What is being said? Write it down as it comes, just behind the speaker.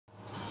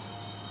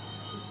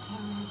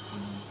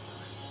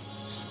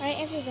Alright,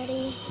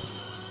 everybody.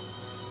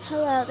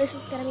 Hello, this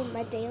is going to be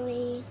my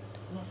daily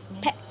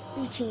pet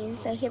routine.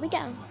 So here we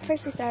go.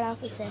 First, we start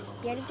off with the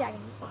bearded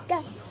dragons. Let's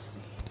go.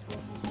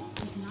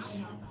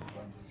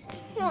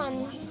 Come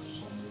on.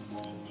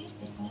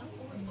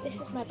 This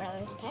is my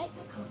brother's pet.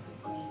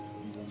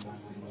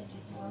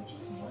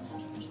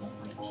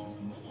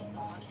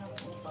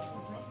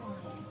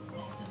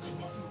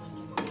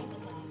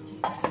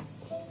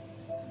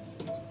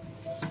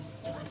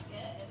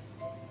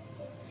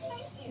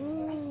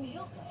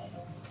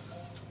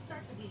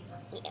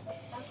 Yeah.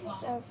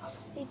 So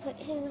we put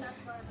his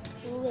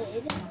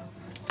lid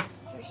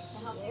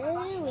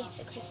over here with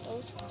the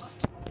crystals.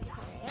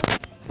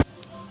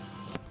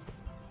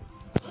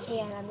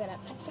 And I'm gonna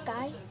pet the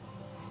guy.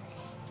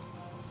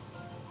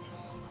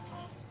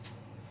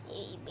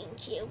 Yeah, you being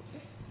cute.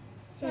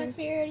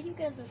 Blackbeard, you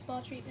get the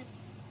small treatment.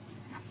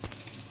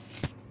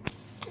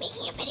 I'm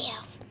making a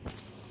video.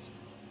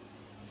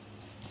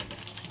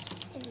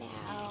 And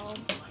now,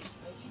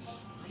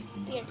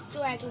 bearded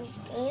dragon's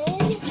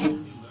good.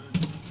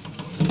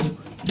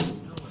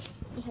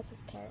 He has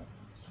his carrots.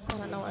 I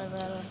don't know what it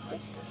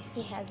is.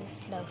 He has his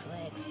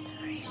snowflakes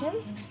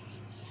decorations.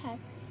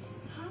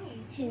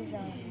 He has his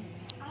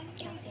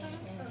calcium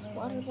in his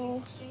water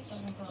bowl.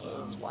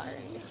 His water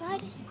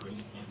inside.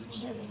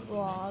 He has his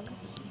log.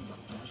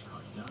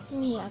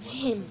 And we have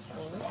him.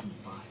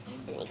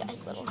 And he got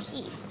his little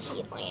heat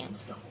lamp.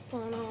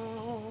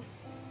 And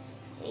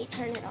you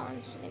turn it on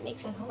and it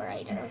makes it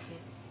brighter.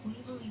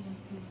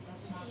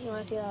 You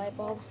want to see the light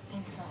bulb?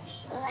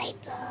 Light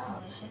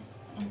bulb.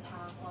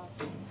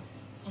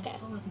 Okay.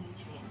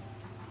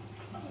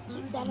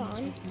 Keep that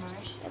on.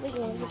 Then we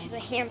go over to the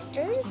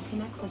hamsters.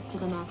 Connects us to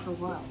the natural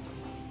world.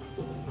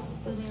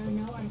 So there are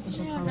no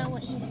artificial I don't know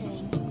what he's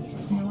doing. He's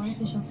inside. No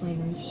artificial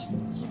flavors.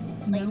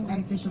 No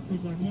artificial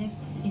preservatives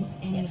in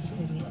any of the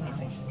food we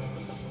sell.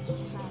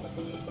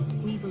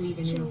 We believe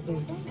in real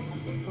food.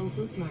 Whole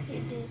Foods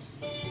Market.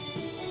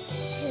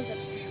 His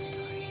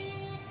observatory.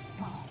 His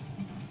ball.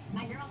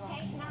 My girl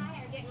Paige and I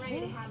are getting ready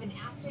to have an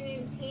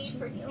afternoon tea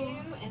for two,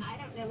 and I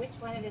don't know which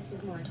one of us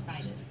is more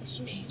excited. A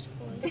shoo-shoo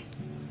toy.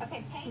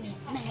 Okay, Paige.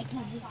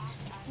 Maggie.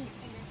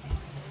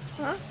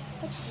 Huh?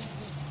 What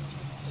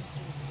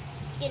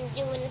you gonna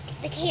do when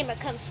the camera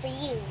comes for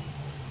you?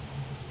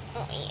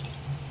 Oh yeah.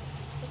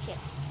 Okay.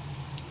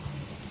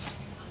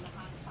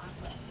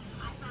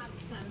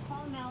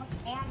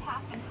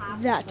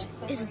 That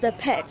is the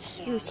pet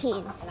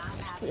routine.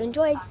 If you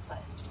enjoyed,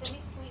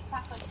 Sweet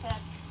chocolate chips.